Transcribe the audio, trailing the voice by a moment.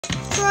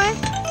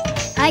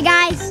Hi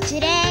guys,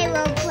 today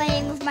we're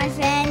playing with my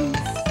friends.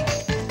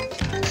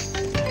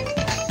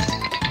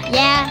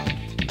 Yeah,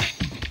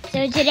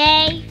 so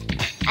today,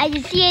 as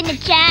you see in the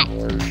chat,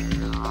 it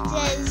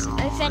says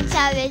my friend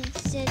Savage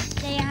says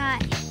say hi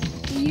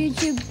to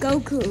YouTube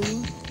Goku.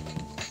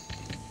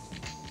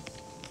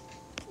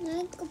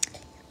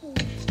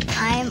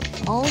 I'm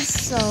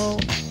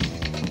also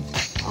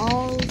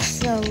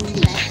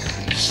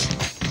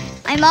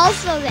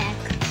Rec.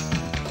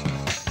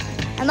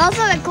 I'm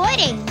also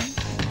recording.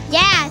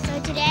 Yeah, so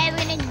today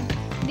we're going to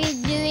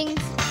be doing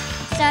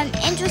some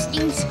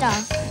interesting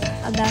stuff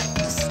about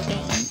this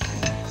game.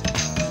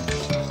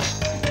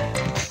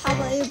 How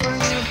about you burn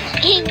your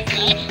book?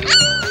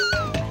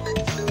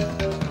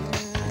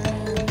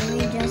 Let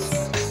me just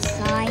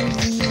size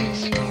me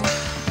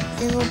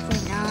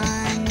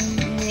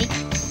 0.9. Wait.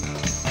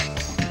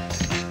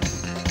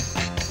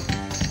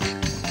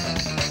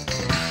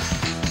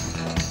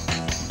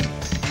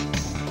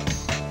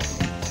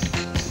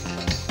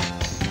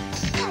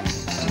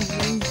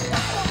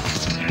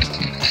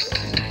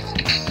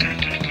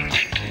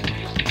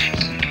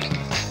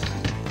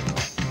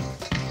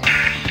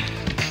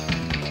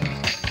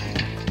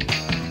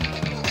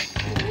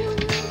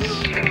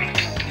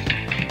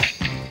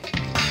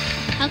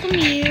 How come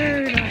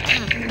you're not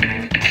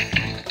happening?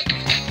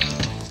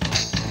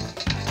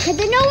 Because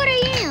I know what I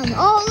am.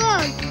 Oh,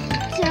 look.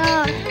 So,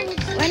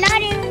 we're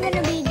not even going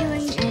to be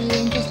doing any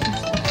interesting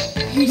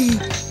stuff.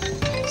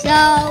 So,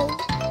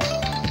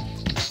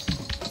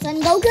 Son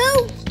Goku?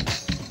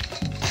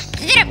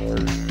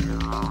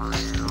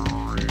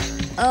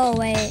 Oh,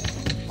 wait.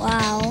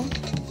 Wow.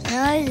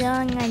 Another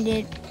song I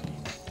did.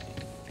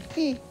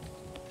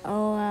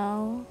 Oh,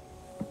 wow.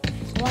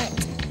 What?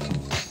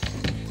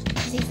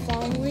 Is he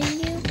following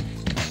you?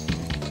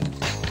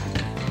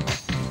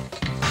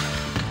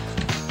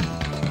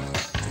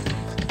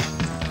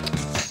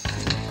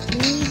 Let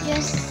me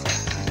just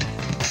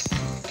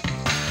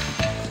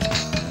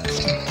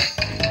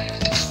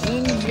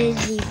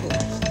invisible.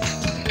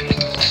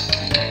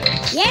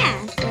 Yeah,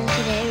 so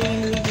today we're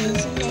going to be doing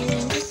some very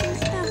interesting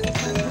stuff with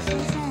our little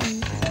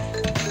friends.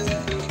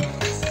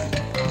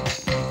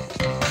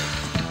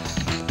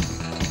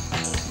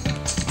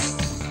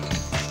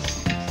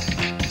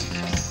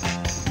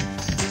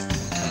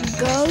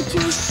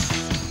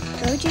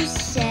 Go to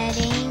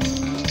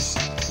settings.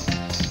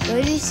 Go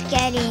to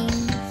settings.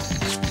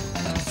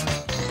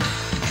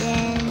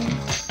 Then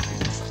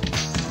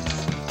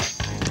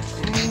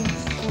I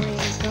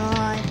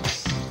forgot.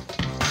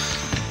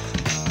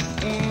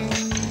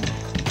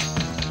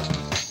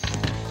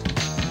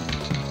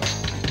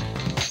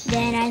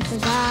 Then I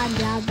forgot.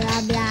 Blah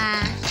blah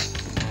blah.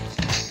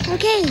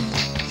 Okay,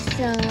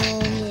 so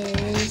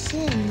here's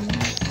him.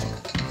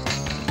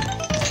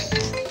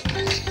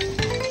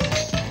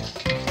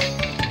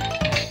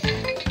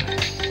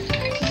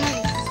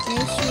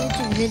 Make sure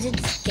to visit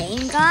this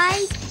game,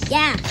 guys.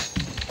 Yeah.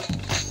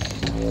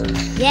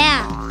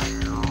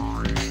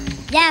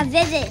 Yeah,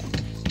 visit.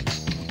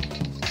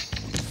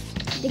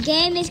 The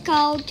game is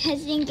called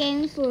Testing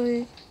Games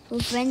for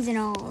Friends and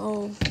All.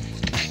 Oh.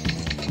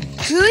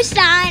 True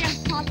sign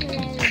of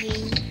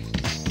popularity.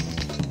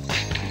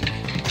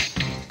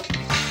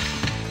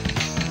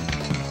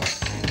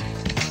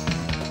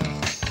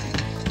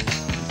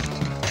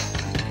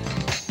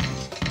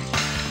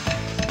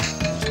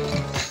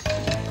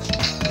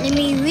 Let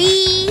me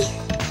read.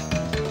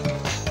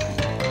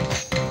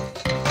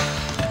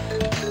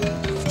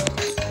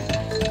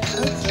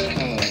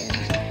 Okay.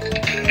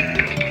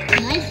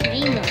 Nice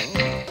rainbow.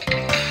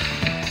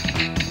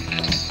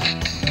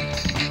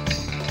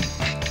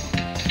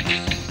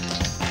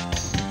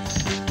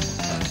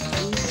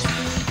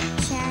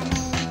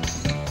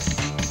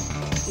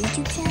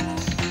 YouTube channel.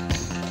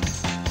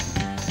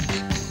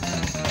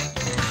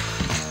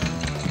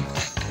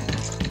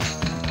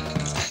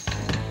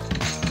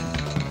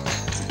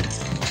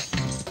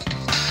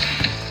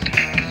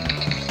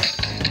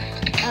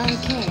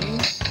 Okay.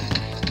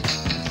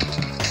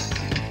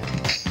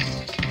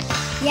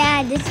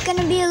 Yeah, this is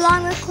gonna be a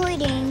long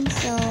recording,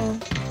 so.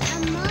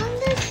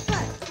 Among Us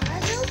but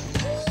puzzle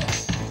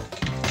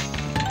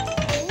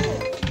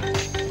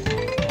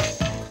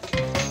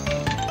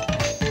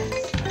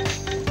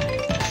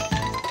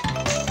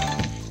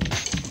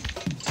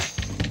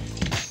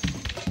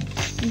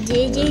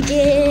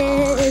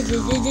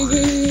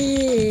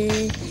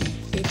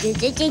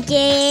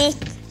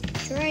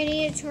Sure, I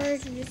need a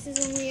charge. This is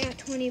only at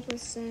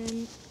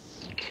 20%.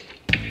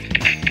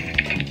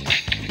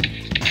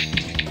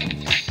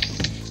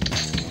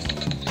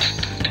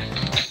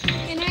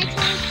 Can I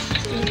charge?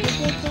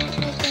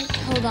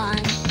 Hold on.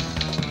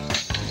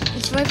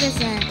 It's 4%.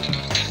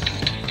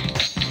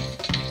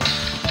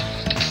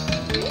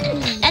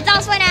 That's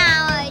all for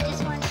now. I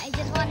just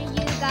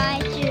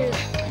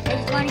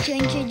wanted to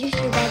introduce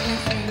you guys, my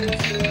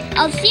friends.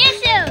 I'll see you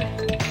soon.